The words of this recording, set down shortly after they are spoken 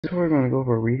This is where we're going to go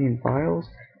over reading files.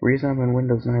 The reason I'm in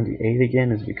Windows 98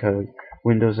 again is because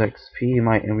Windows XP,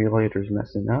 my emulator is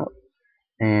messing up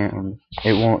and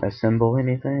it won't assemble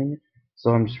anything.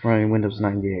 So I'm just running Windows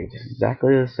 98. It's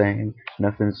exactly the same,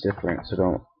 nothing's different, so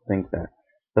don't think that.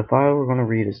 The file we're going to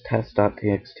read is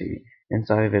test.txt.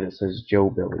 Inside of it it says Joe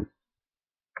Billy.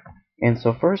 And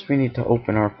so first we need to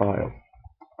open our file.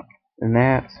 And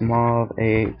that's MOV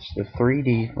AH, the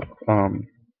 3D.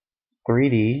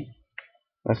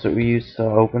 That's what we use to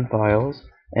open files.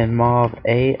 And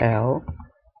MOV AL.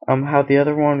 How the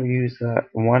other one we use that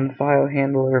one file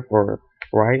handler for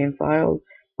writing files.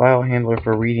 File handler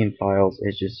for reading files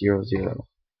is just 00.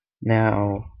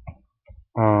 Now,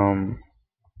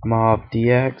 MOV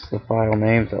DX, the file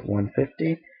name's at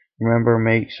 150. Remember,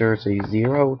 make sure it's a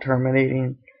 0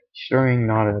 terminating string,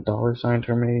 not a $sign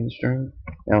terminating string.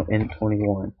 Now,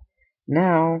 N21.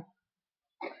 Now,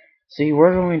 see,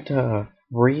 we're going to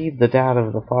read the data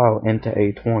of the file into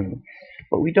A20,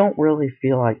 but we don't really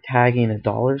feel like tagging a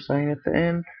 $sign at the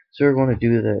end, so we're going to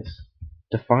do this.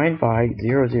 Define byte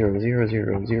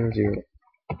 000000.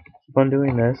 Keep on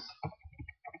doing this,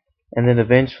 and then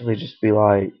eventually just be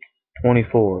like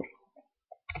 24.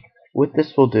 What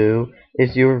this will do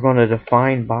is you're going to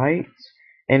define bytes,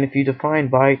 and if you define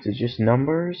bytes as just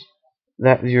numbers,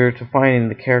 that you're defining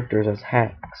the characters as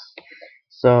hex.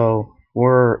 So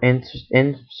we're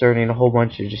inserting a whole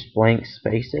bunch of just blank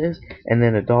spaces and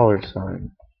then a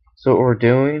 $sign. So what we're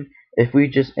doing, if we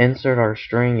just insert our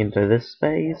string into this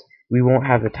space, we won't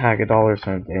have to tag a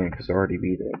 $sign in because it'll already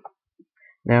be there.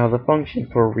 Now the function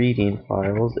for reading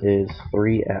files is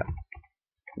 3f.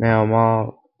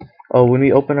 Now when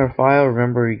we open our file,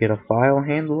 remember we get a file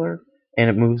handler and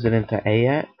it moves it into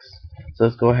AX. So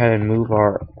let's go ahead and move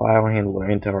our file handler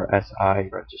into our SI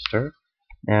register.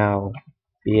 Now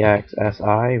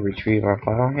BXSI, retrieve our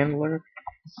file handler.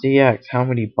 CX, how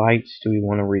many bytes do we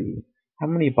want to read? How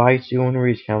many bytes do you want to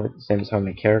read? It's kind of like the same as how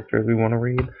many characters we want to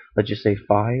read. Let's just say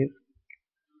 5.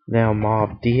 Now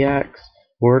MOV DX,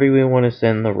 where do we want to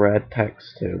send the red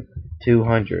text to?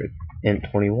 200. Int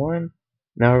 21.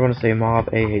 Now we're going to say MOV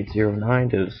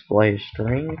A809 to display a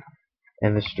string.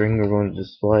 And the string we're going to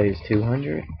display is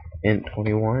 200. Int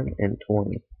 21. Int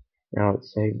 20. Now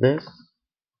let's save this.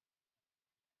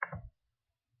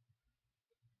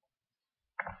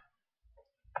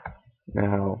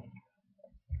 Now,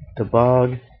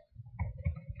 debug,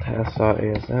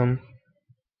 test.asm,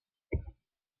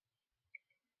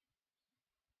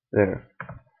 there,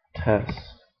 test.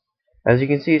 As you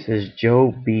can see, it says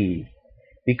Joe B,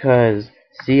 because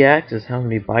CX is how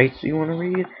many bytes you want to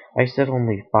read. I said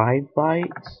only 5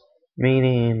 bytes,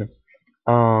 meaning,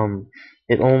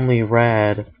 it only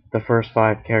read the first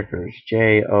 5 characters,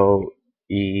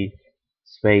 J-O-E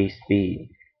space B.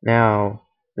 Now,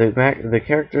 the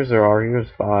characters are already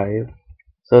 5,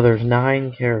 so there's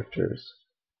 9 characters.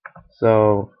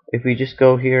 So if we just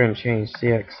go here and change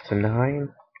CX to 9,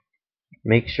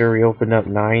 make sure we open up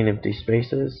 9 empty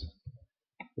spaces.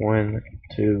 1,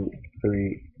 2,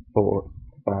 3, 4,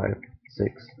 5,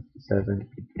 6, 7,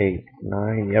 8,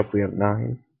 9. Yep, we have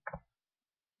 9.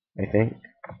 I think.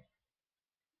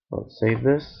 Let's save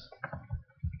this.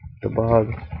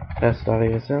 Debug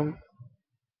test.asm.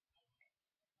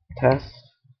 Test.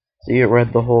 See, it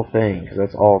read the whole thing because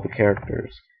that's all the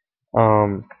characters.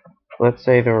 Let's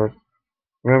say there were.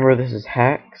 Remember, this is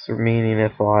hex, meaning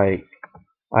if like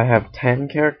I have 10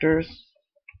 characters.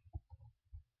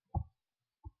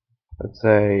 Let's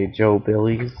say Joe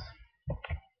Billy's.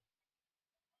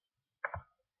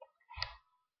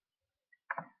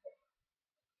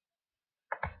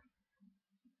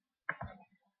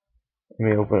 Let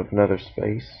me open up another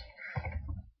space.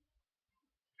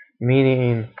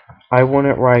 Meaning, I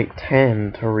wouldn't write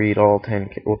 10 to read all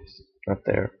 10. Whoops, not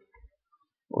there.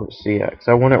 Or CX.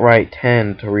 I wouldn't write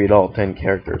 10 to read all 10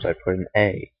 characters. I put an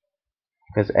A.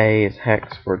 Because A is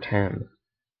hex for 10.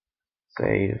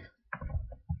 Save.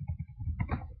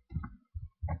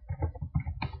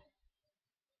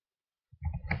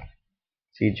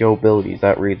 See, Joe Billy's,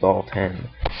 that reads all 10.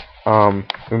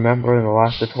 Remember in the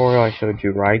last tutorial I showed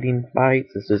you writing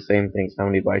bytes? It's the same thing as how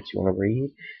many bytes you want to read.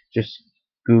 Just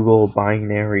Google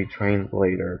binary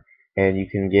translator and you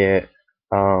can get,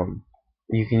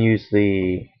 you can use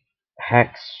the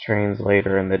hex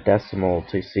translator and the decimal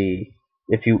to see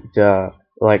if you,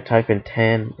 like type in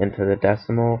 10 into the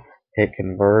decimal, hit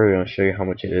convert, and it'll show you how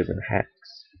much it is in hex.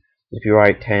 If you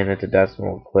write 10 into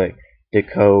decimal, click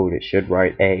decode, it should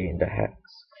write A into hex.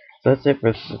 So that's it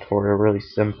for this tutorial, really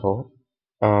simple.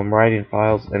 Writing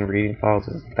files and reading files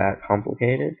isn't that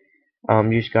complicated.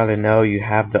 You just gotta know you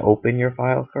have to open your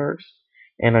file first.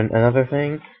 And another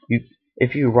thing,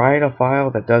 if you write a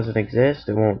file that doesn't exist,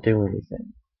 it won't do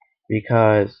anything,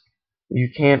 because you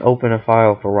can't open a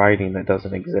file for writing that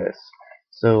doesn't exist.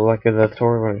 So like in the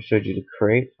tutorial when I showed you to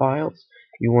create files,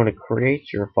 you want to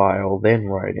create your file, then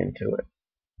write into it.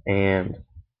 And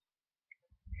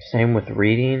same with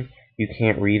reading, you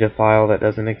can't read a file that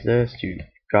doesn't exist.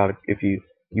 If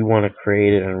you want to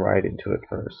create it and write into it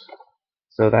first.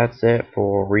 So that's it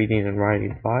for reading and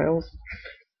writing files,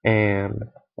 and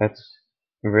that's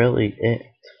really it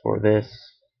for this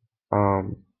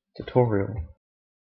tutorial.